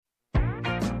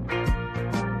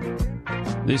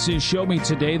This is Show Me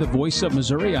Today, the voice of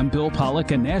Missouri. I'm Bill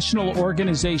Pollock. A national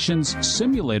organization's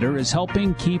simulator is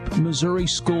helping keep Missouri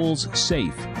schools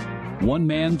safe. One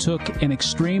man took an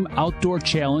extreme outdoor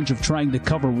challenge of trying to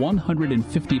cover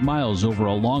 150 miles over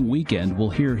a long weekend. We'll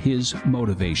hear his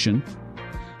motivation.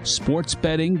 Sports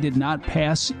betting did not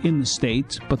pass in the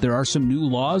state, but there are some new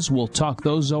laws. We'll talk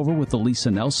those over with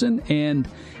Elisa Nelson and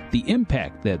the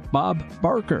impact that Bob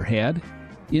Barker had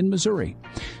in Missouri.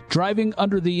 Driving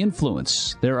under the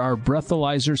influence. There are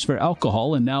breathalyzers for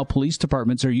alcohol, and now police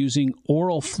departments are using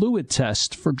oral fluid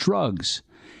tests for drugs.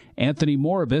 Anthony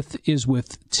Morabith is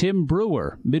with Tim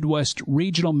Brewer, Midwest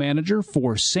Regional Manager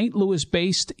for St.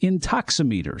 Louis-based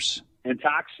Intoximeters.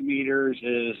 Intoximeters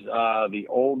is the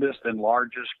oldest and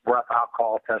largest breath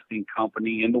alcohol testing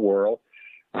company in the world.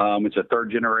 It's a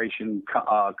third-generation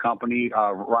company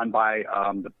run by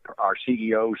our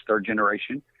CEO's third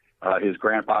generation. His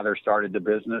grandfather started the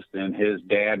business, and his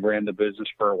dad ran the business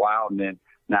for a while, and then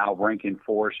now Rankin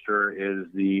Forrester is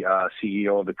the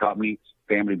CEO of the company,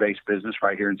 family-based business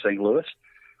right here in St. Louis.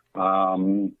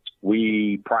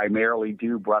 We primarily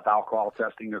do breath alcohol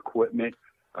testing equipment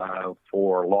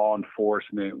for law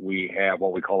enforcement. We have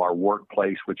what we call our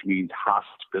workplace, which means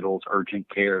hospitals, urgent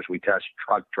cares. We test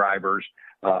truck drivers,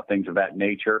 things of that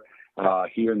nature.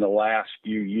 Here in the last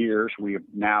few years, we have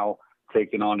now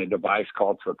taken on a device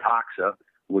called Sotoxa,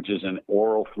 which is an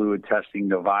oral fluid testing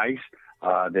device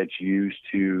that's used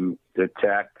to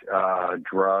detect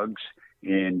drugs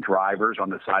in drivers on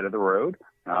the side of the road.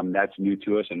 That's new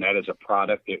to us, and that is a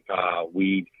product that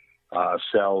we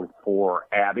sell for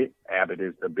Abbott. Abbott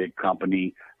is the big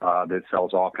company that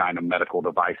sells all kind of medical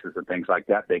devices and things like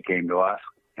that. They came to us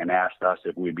and asked us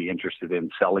if we'd be interested in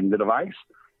selling the device,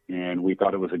 and we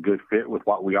thought it was a good fit with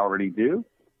what we already do.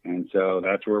 And so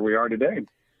that's where we are today.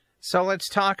 So let's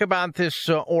talk about this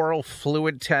oral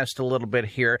fluid test a little bit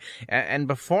here. And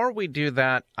before we do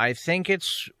that, I think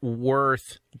it's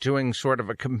worth doing sort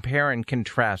of a compare and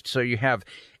contrast. So you have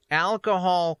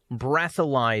alcohol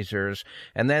breathalyzers,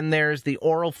 and then there's the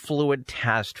oral fluid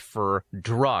test for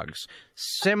drugs.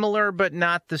 Similar but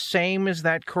not the same, is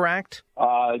that correct?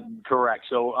 Correct.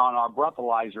 So on our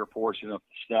breathalyzer portion of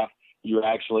the stuff, you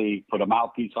actually put a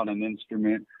mouthpiece on an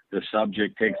instrument. The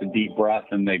subject takes a deep breath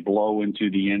and they blow into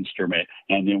the instrument,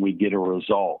 and then we get a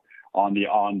result. On the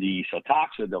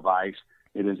Sotoxa device,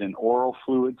 it is an oral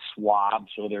fluid swab.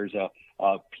 So there's a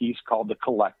piece called the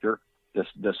collector.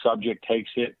 The subject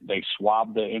takes it, they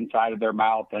swab the inside of their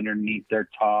mouth, underneath their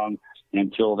tongue,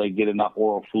 until they get enough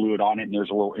oral fluid on it, and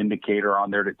there's a little indicator on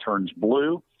there that turns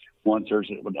blue. Once there's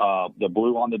the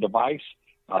blue on the device,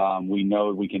 we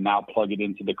know we can now plug it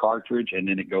into the cartridge, and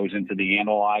then it goes into the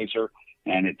analyzer,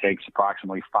 and it takes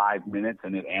approximately 5 minutes,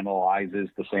 and it analyzes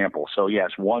the sample. So, yes,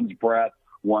 one's breath,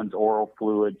 one's oral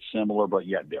fluid, similar but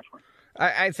yet different.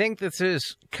 I think this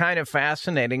is kind of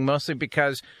fascinating, mostly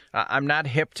because I'm not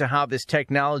hip to how this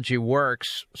technology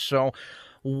works. So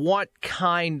what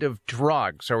kind of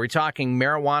drugs? Are we talking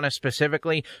marijuana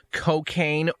specifically,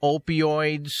 cocaine,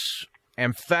 opioids,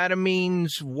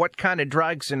 amphetamines? What kind of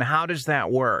drugs, and how does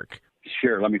that work?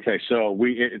 Sure, let me tell you. So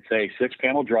it's a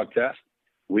 6-panel drug test.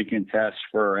 We can test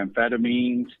for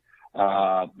amphetamines,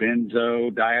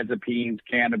 benzodiazepines,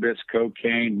 cannabis,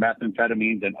 cocaine,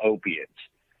 methamphetamines, and opiates.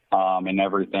 And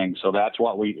everything. So that's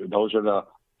those are the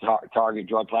target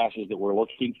drug classes that we're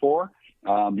looking for.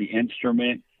 The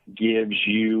instrument gives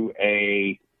you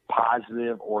a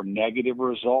positive or negative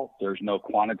result. There's no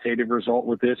quantitative result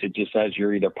with this. It just says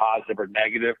you're either positive or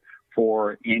negative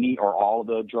for any or all of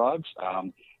the drugs.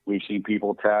 We've seen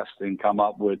people test and come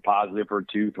up with positive for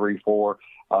 2, 3, 4,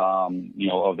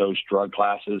 of those drug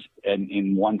classes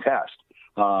in one test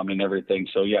and everything.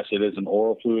 So yes, it is an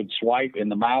oral fluid swipe in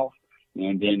the mouth.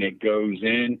 And then it goes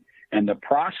in, and the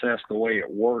process, the way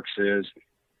it works is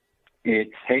it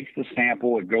takes the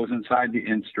sample, it goes inside the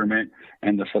instrument,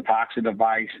 and the Sotoxa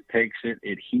device takes it,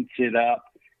 it heats it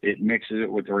up, it mixes it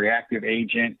with the reactive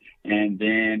agent, and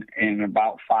then in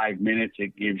about 5 minutes,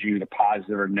 it gives you the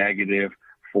positive or negative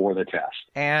for the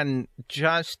test. And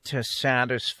just to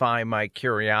satisfy my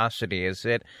curiosity, is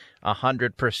it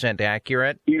 100%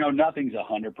 accurate? Nothing's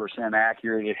 100%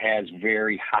 accurate. It has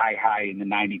very high in the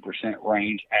 90%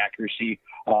 range accuracy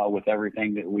with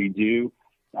everything that we do.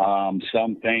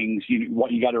 Some things,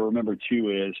 what you got to remember too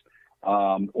is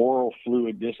oral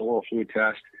fluid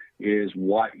test is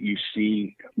what you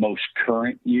see most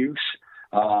current use.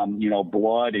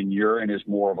 Blood and urine is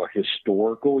more of a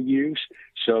historical use.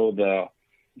 So the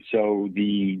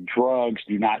drugs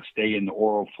do not stay in the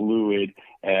oral fluid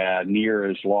near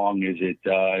as long as it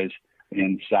does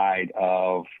inside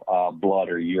of blood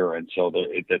or urine. So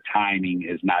the timing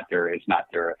is not there. It's not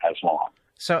there as long.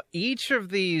 So each of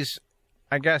these,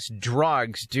 I guess,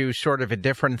 drugs do sort of a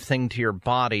different thing to your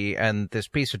body, and this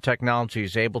piece of technology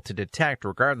is able to detect,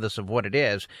 regardless of what it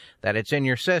is, that it's in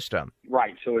your system.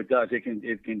 Right. So it does. It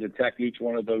can detect each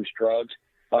one of those drugs.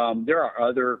 There are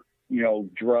other,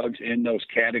 drugs in those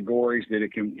categories that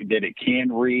it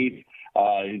can read.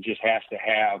 It just has to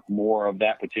have more of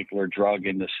that particular drug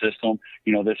in the system.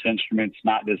 This instrument's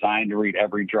not designed to read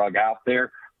every drug out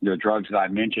there. The drugs that I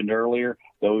mentioned earlier,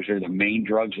 those are the main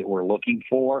drugs that we're looking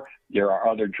for. There are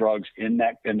other drugs in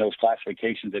those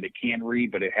classifications that it can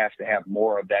read, but it has to have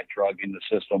more of that drug in the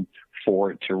system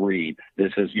for it to read.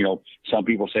 This is, some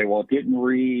people say, well, it didn't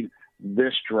read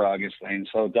this drug, and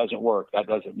so it doesn't work. That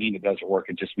doesn't mean it doesn't work.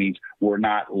 It just means we're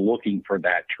not looking for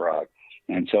that drug.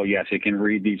 And so, yes, it can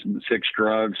read these 6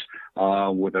 drugs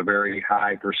with a very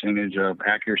high percentage of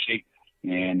accuracy.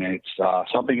 And it's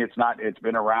something it's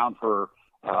been around for,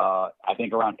 I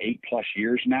think, around 8+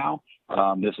 years now.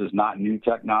 This is not new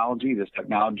technology. This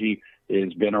technology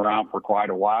has been around for quite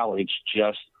a while. It's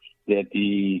just that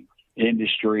the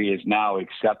industry is now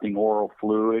accepting oral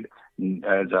fluid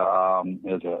as a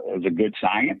good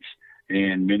science.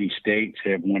 And many states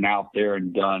have went out there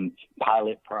and done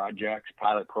pilot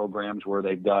programs where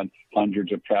they've done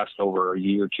hundreds of tests over a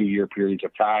year, 2-year periods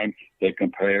of time. They've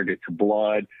compared it to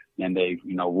blood, and they've,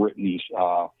 written these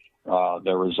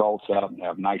their results up and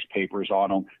have nice papers on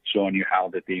them showing you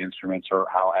how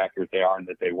accurate they are and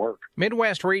that they work.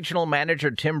 Midwest Regional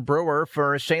Manager Tim Brewer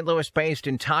for St. Louis-based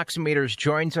Intoximeters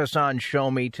joins us on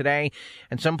Show Me today.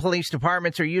 And some police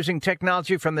departments are using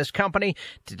technology from this company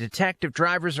to detect if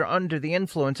drivers are under the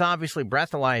influence. Obviously,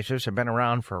 breathalyzers have been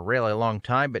around for a really long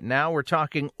time, but now we're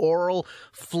talking oral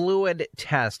fluid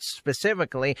tests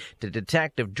specifically to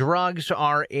detect if drugs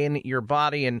are in your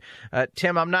body. And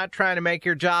Tim, I'm not trying to make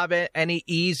your job any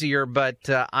easier, but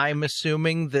I'm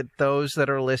assuming that those that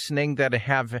are listening that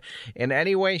have in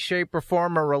any way, shape, or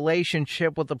form a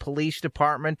relationship with the police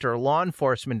department or law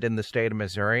enforcement in the state of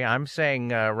Missouri, I'm saying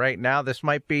right now this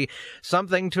might be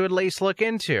something to at least look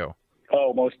into.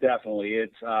 Oh, most definitely.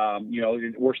 It's,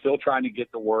 we're still trying to get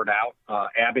the word out.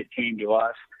 Abbott came to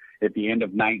us at the end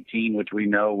of 19, which we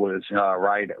know was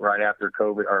right after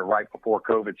COVID, or right before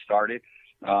COVID started.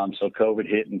 So COVID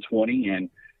hit in 20, and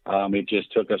it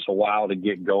just took us a while to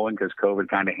get going because COVID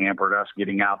kind of hampered us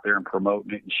getting out there and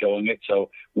promoting it and showing it. So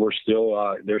there's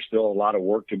still a lot of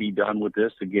work to be done with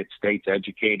this to get states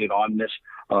educated on this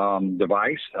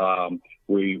device.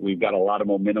 We've got a lot of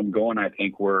momentum going. I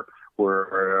think we're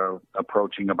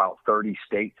approaching about 30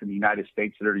 states in the United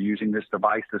States that are using this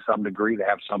device to some degree, to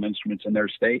have some instruments in their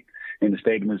state. In the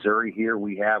state of Missouri here,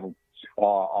 we have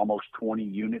almost 20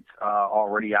 units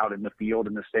already out in the field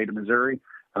in the state of Missouri.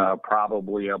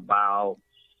 Probably about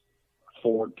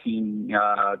 13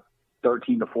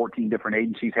 to 14 different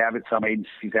agencies have it. Some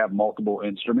agencies have multiple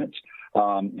instruments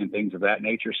and things of that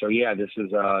nature. So, yeah, this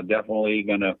is definitely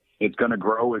it's going to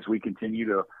grow as we continue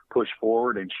to push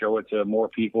forward and show it to more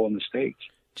people in the states.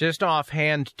 Just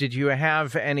offhand, did you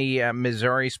have any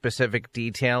Missouri-specific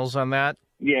details on that?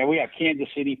 Yeah, we have Kansas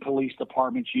City Police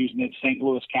Departments using it, St.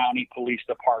 Louis County Police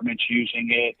Departments using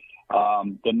it.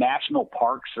 The National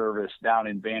Park Service down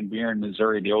in Van Buren,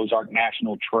 Missouri, the Ozark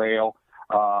National Trail,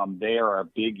 they are a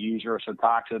big user of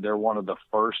Syntoxa. They're one of the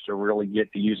first to really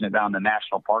get to using it down the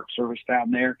National Park Service down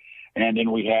there. And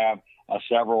then we have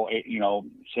several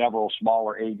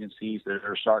smaller agencies that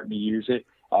are starting to use it.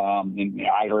 And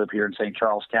I live here in St.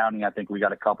 Charles County. I think we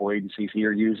got a couple agencies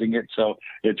here using it. So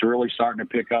it's really starting to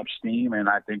pick up steam, and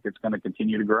I think it's going to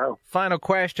continue to grow. Final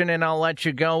question, and I'll let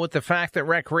you go. With the fact that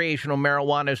recreational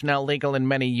marijuana is now legal in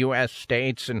many U.S.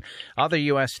 states and other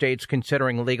U.S. states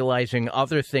considering legalizing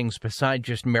other things besides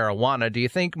just marijuana, do you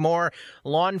think more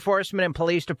law enforcement and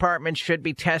police departments should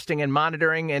be testing and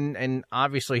monitoring and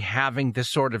obviously having this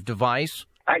sort of device?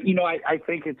 I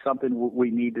think it's something we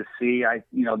need to see.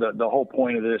 The whole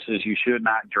point of this is you should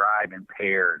not drive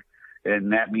impaired.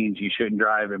 And that means you shouldn't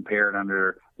drive impaired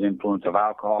under the influence of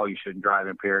alcohol. You shouldn't drive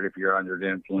impaired if you're under the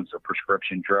influence of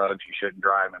prescription drugs. You shouldn't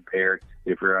drive impaired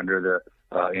if you're under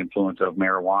the influence of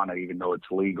marijuana, even though it's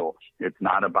legal. It's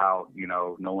not about,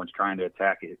 no one's trying to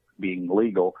attack it being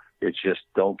legal. It's just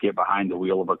don't get behind the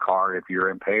wheel of a car if you're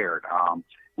impaired.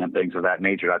 And things of that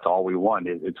nature. That's all we want.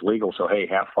 It's legal. So, hey,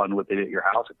 have fun with it at your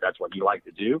house if that's what you like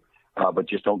to do. But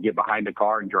just don't get behind the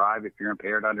car and drive if you're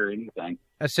impaired under anything.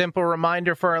 A simple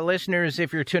reminder for our listeners,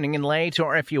 if you're tuning in late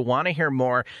or if you want to hear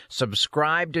more,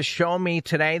 subscribe to Show Me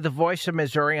Today, the Voice of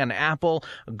Missouri, on Apple,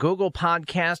 Google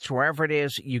Podcasts, wherever it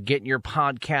is you get your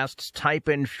podcasts. Type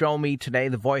in Show Me Today,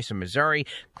 the Voice of Missouri.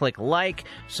 Click like,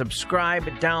 subscribe,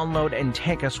 download, and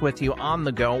take us with you on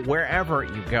the go wherever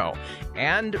you go.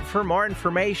 And for more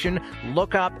information,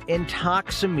 look up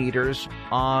Intoximeters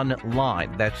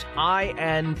online. That's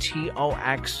INTOX.com.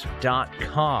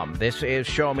 This is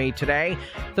Show Me Today,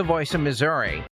 the Voice of Missouri.